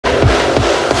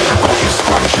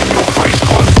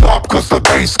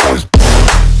bass goes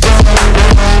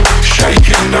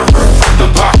shaking the roof from the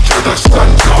back to the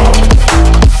center,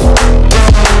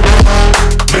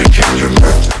 making you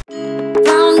move.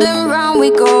 Round and round we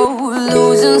go,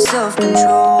 losing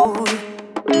self-control.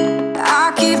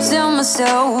 I keep telling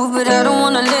myself, but I don't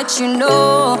wanna let you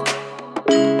know.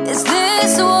 Is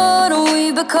this what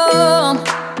we become?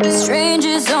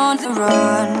 Strangers on the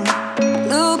run,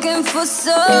 looking for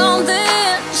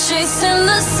something, chasing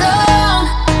the sun.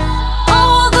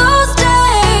 All those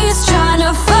days, trying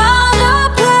to find a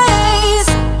place,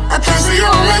 a place where you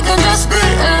only can just be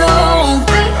alone,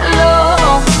 be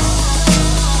alone.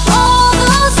 All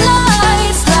those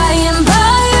nights, lying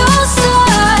by your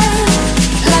side,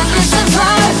 like you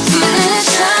survived, feeling it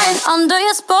shine under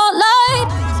your spotlight.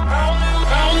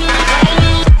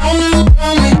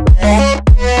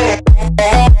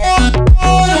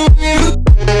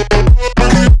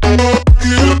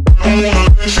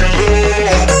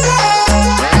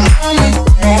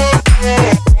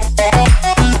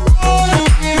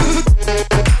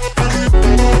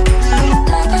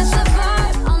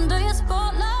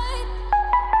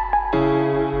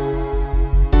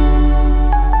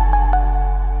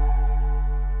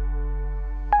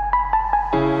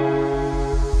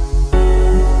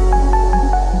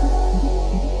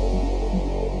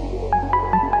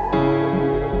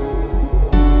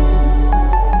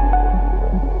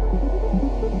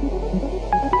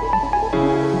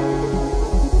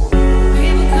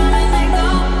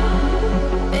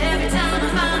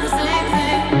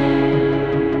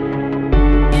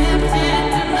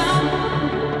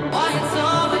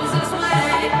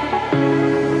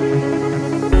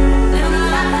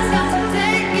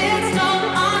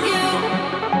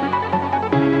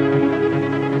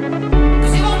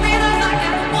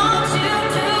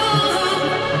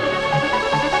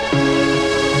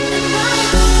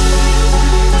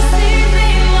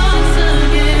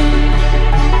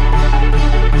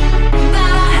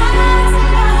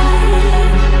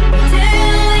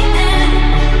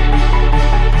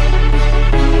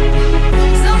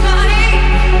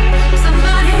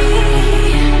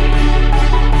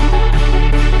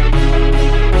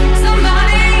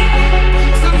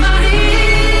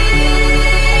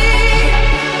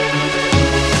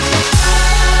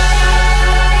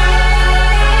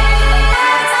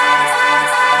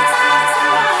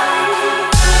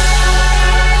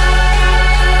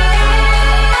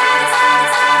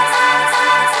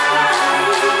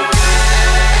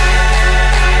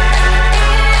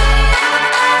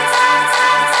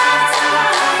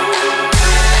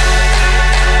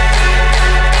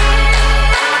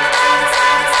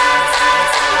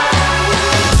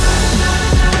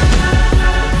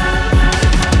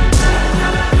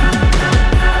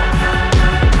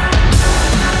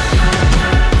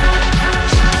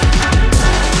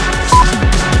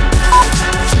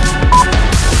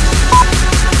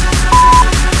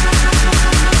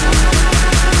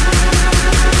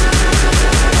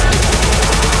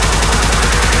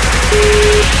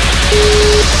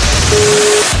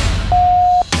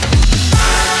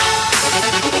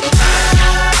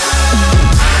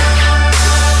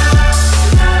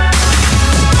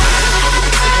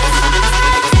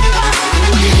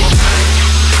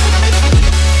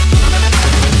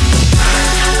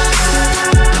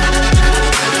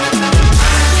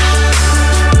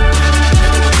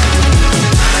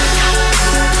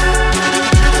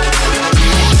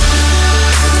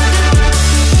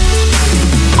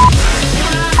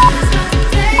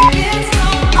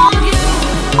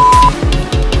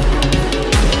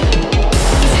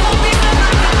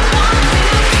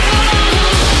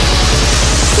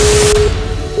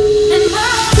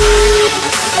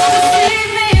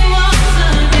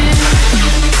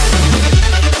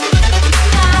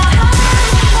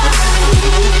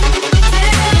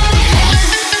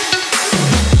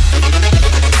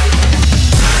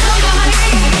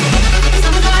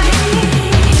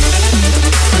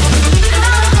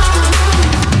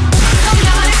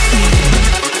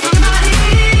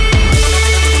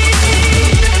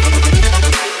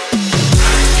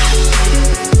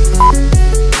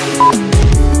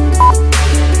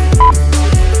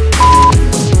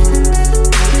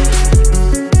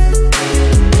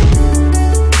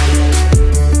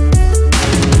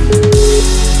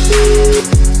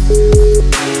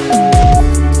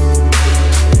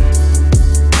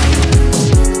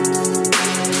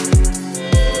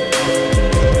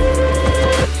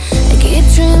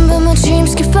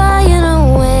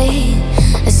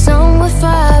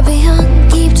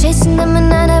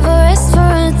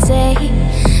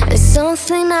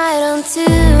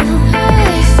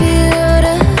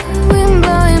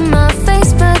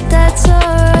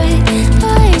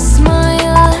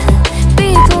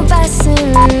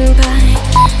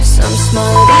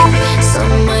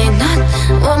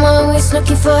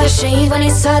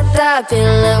 I've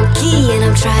been low-key and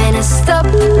I'm trying to stop.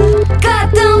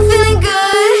 Goddamn, feeling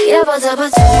good. Yeah, but when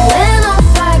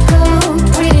off I go.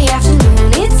 Pretty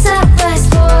afternoon, it's a fast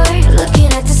boy.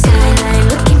 Looking at the skyline,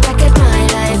 looking back at my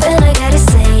life, and I gotta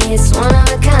say it's one of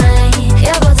a kind.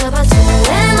 Yeah, but when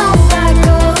off I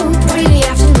go. Pretty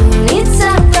afternoon, it's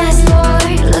a fast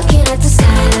boy. Looking at the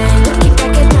skyline, looking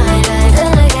back at my life,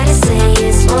 and I gotta say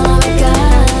it's one of a kind.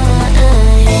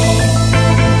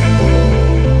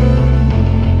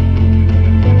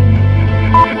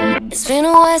 It's been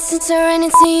a while since I ran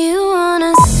into you on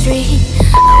the street.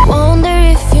 I wonder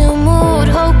if you moved.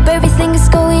 Hope everything is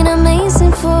going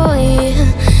amazing for you,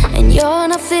 and you're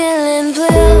not feeling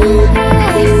blue.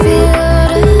 I feel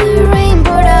the rain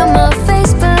pour down my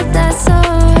face, but that's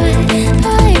alright.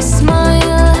 I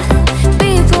smile at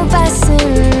people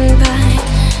passing by.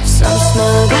 Some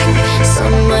smile back,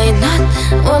 some might not.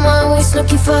 I'm always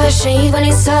looking for a shave when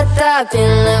it's hot. I've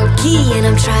been low-key and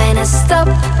I'm trying to stop.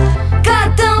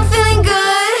 Goddamn, feeling good.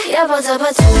 Yeah, but when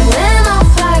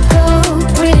off I go.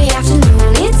 Pretty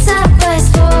afternoon, it's a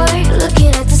fast boy.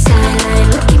 Looking at the skyline,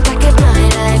 looking back at my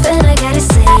life, and I gotta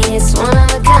say it's one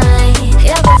of a kind.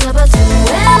 Yeah, but when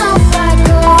off I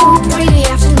go. Pretty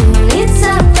afternoon, it's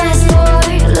a fast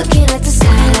boy. Looking at the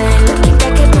skyline, looking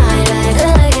back at my life,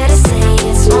 and I gotta say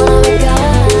it's one of a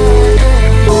kind.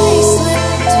 I slip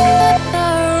to the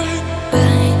right,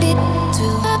 to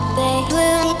the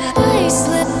blue. I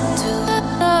slip to the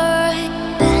right,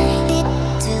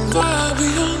 to the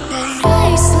I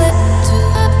slip to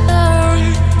the right,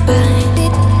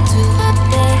 to the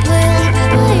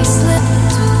I slip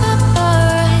to the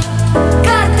right.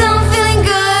 Goddamn, feeling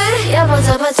good. Yeah, but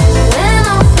when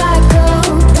off I go.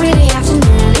 Pretty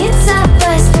afternoon, it's a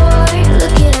fast boy.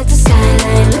 Looking at the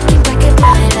skyline, looking back at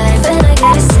my life, and I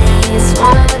gotta say it's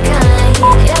one of a kind.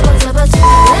 Yeah, but when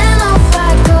off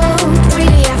I go.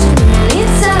 Pretty afternoon,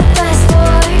 it's a fast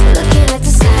boy. Looking at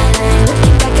the skyline,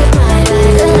 looking back at my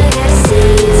life, and I gotta say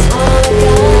it's one of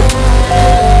a kind.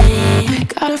 I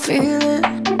gotta feel it,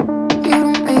 you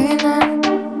don't mean it.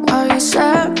 Why you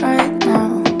sad right now?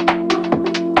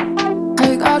 I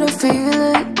gotta feel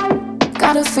it,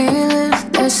 gotta feel it.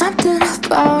 There's something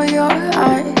about your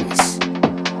eyes.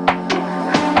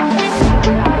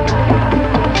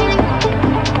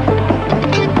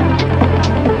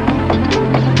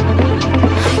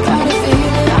 I gotta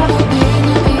feel it, I don't mean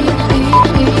it,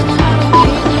 I don't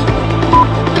mean it.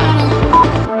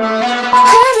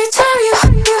 Every time you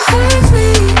hurt me,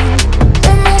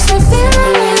 it makes me feel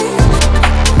alive.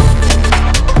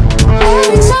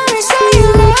 Every time you say you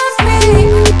love me,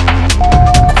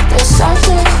 there's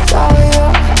something about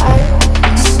your eyes.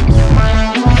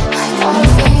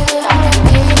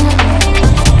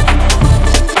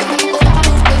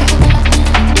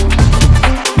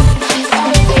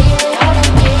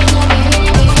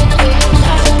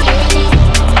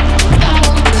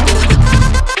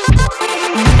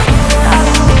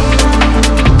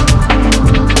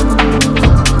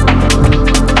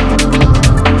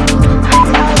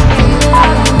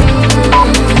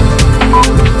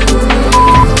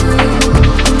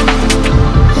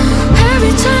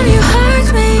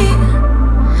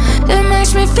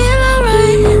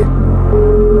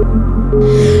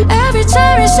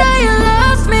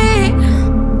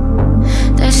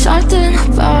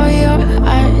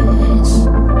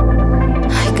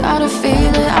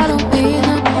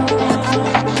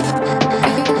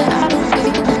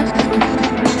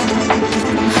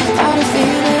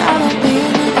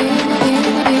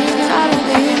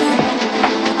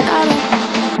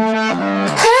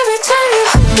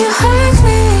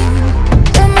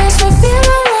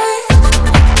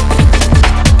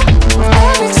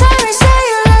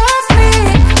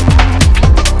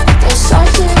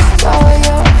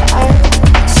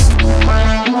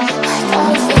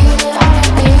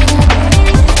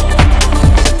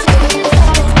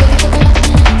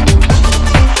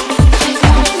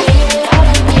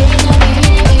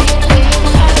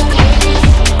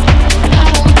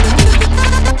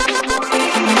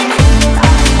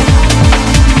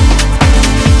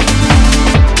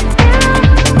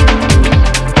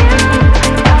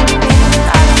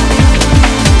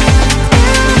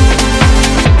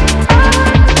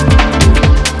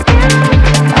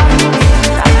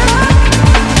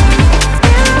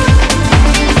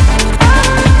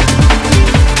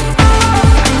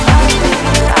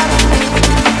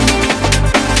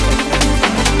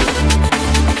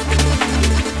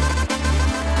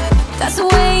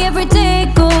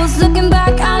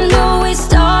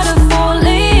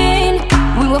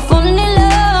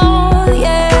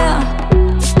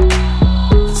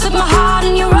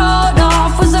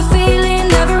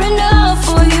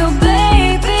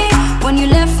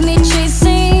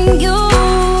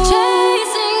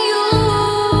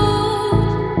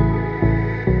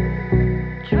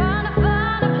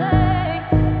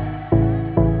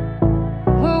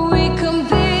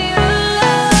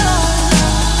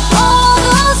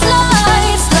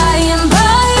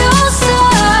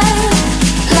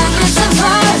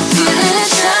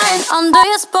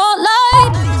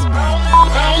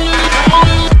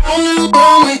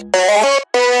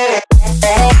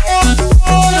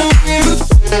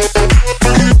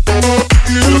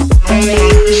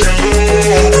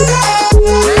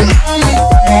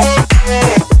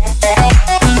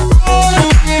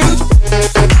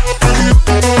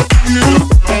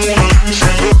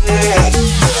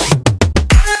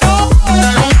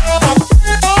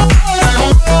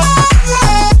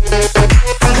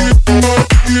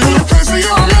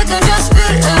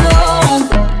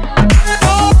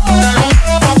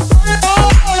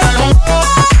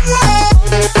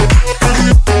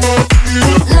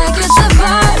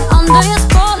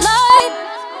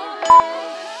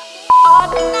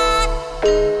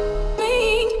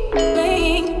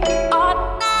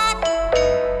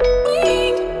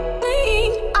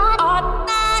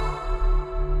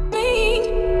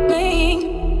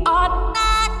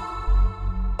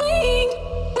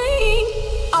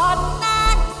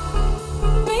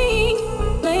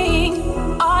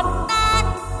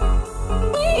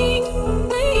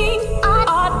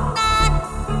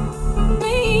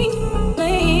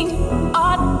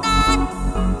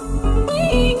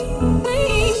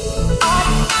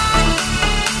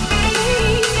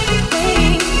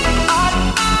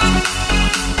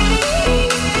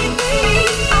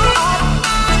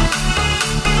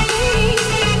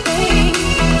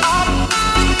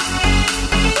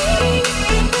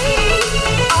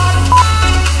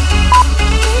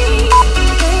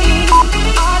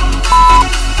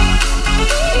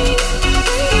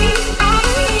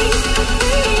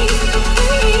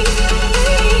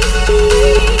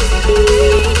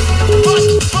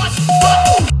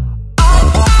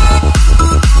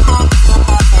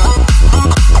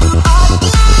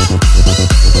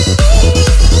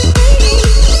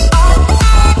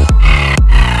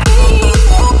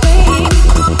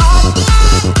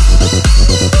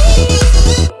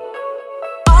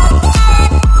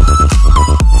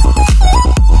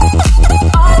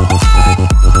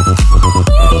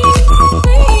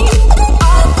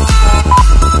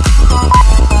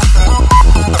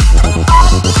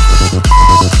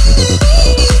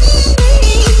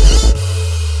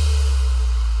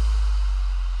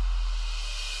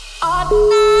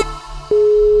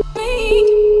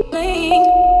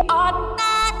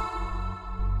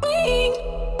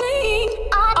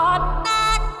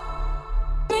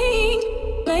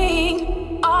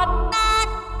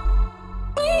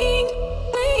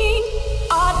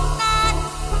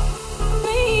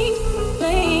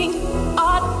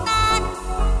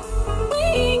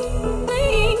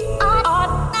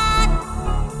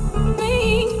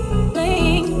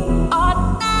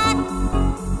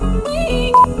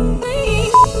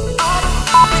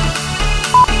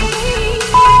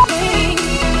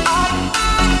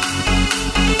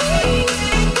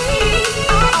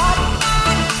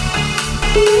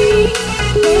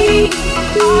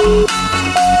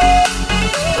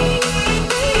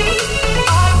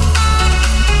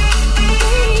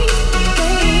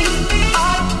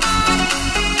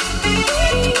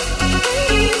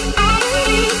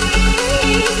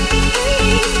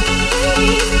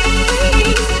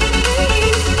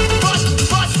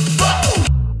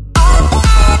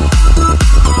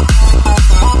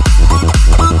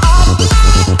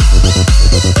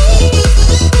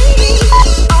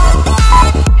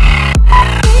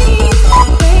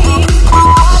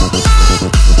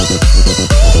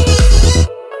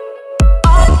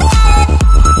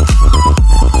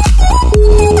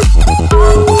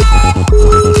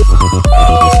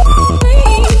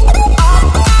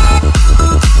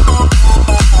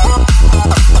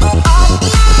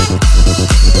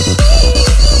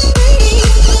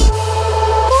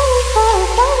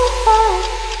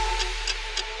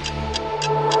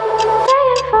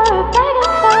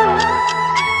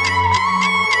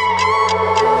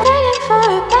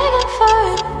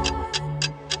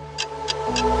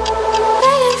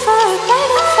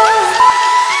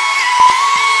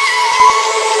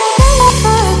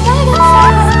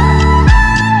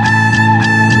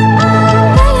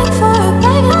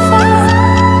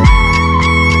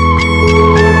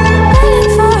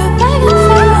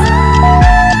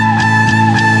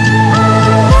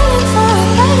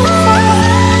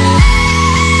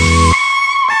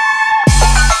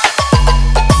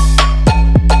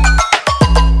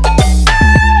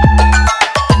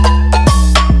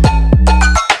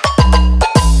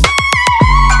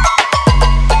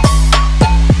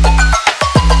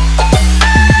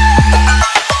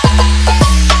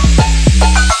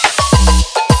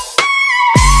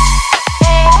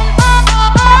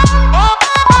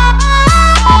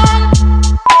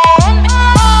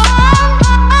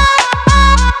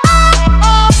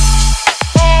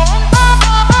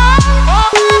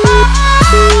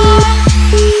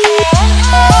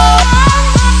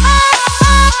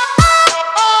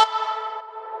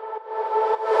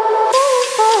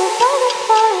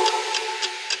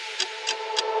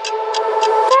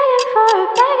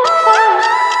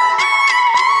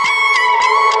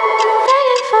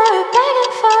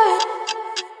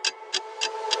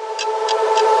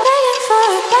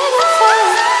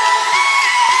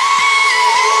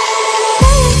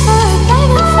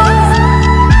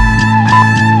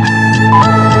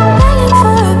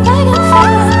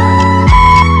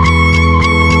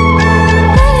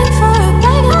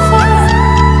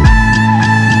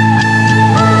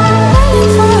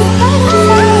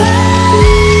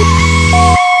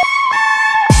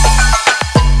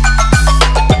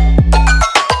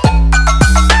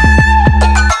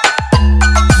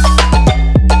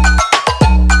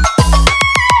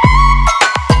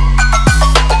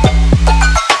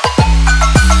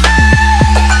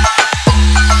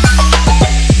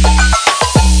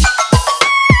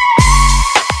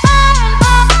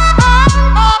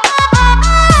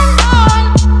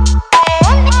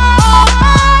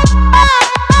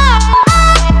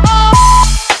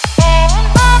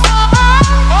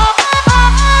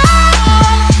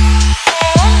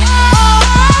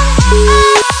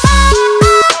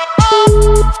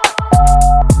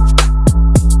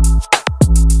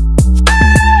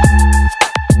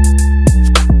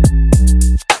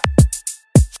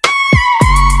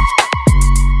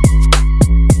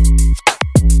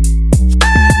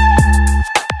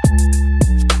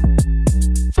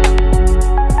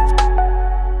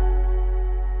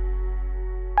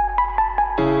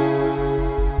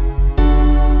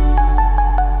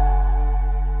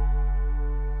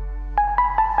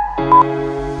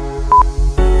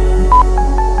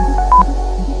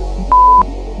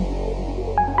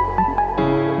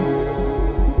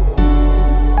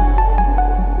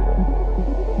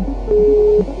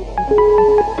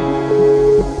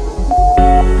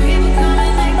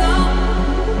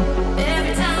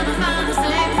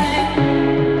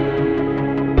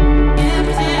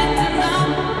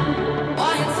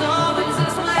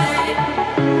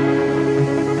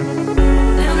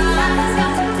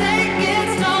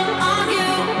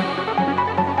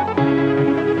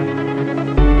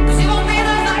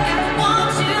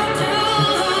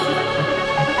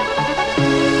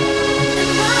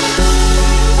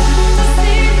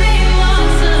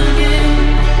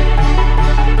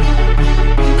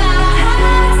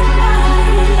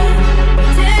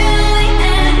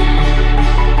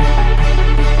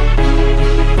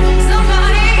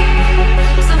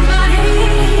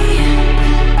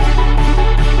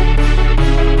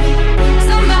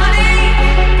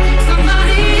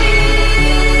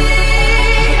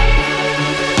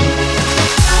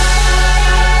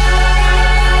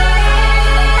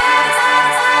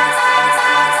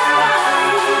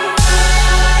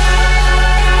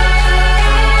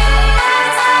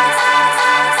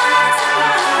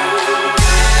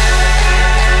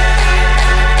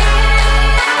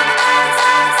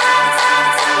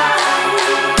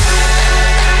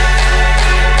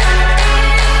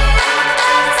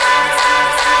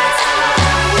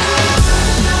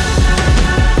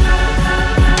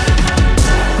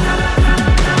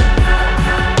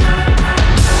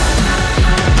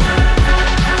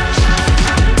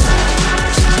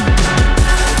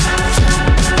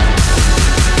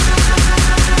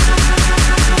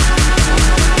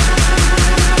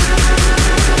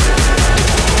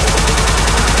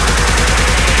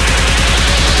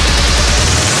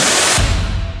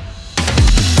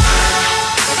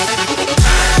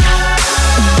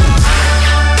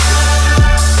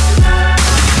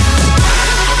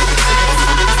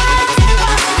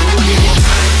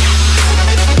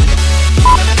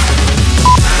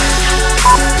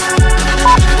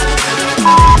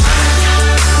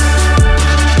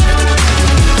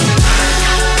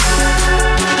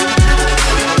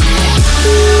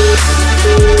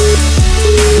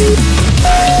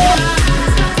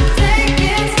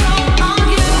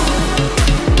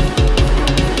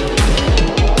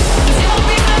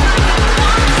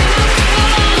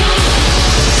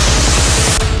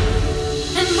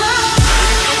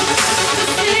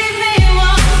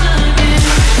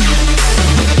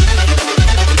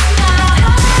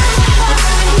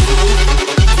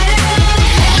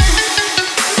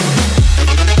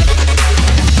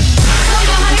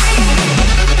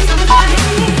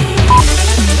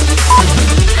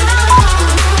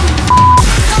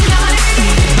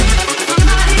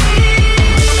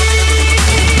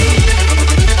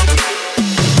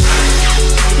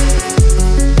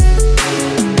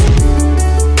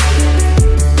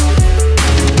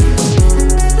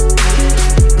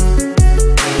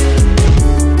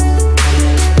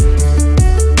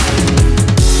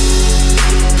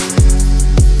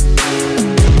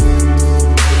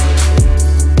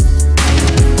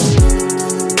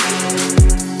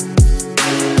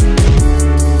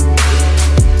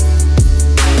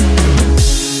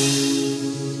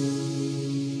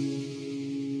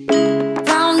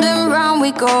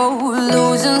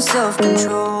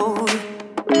 self-control.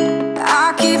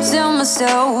 I keep telling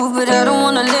myself, but I don't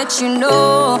wanna let you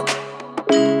know.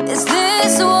 Is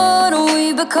this what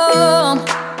we become?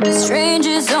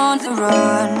 Strangers on the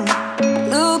run,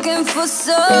 looking for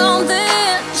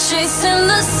something, chasing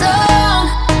the sun.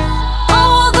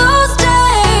 All those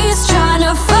days, trying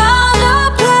to find a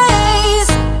place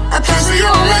where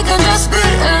you and me can just be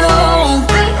alone,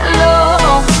 be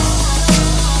alone.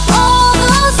 All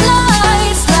those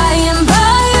nights, lying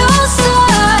by your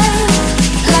side,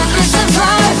 like it's a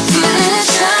vibe, feeling it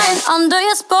shine under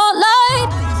your spotlight.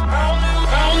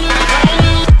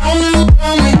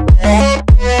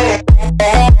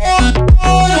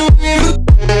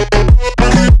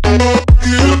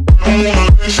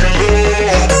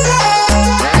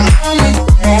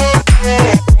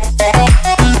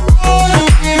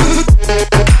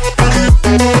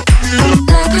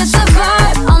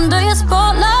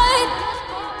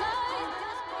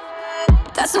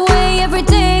 That's the way every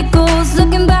day goes.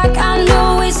 Looking back, I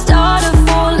know we started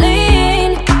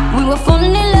falling. We were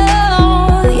falling in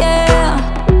love, yeah.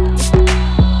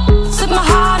 Took my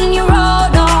heart and you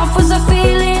rode off. Was I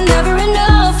feeling never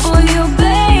enough for you,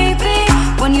 baby?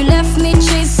 When you left me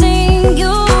chasing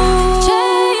you,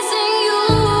 chasing you.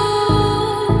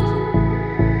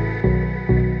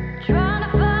 Trying to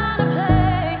find a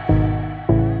place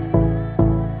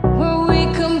where we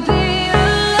can be.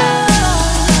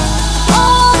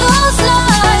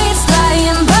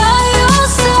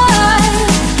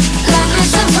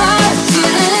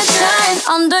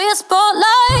 Under your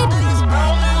spotlight.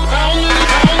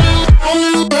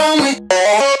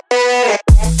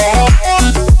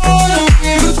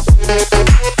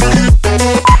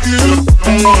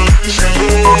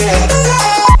 Yeah.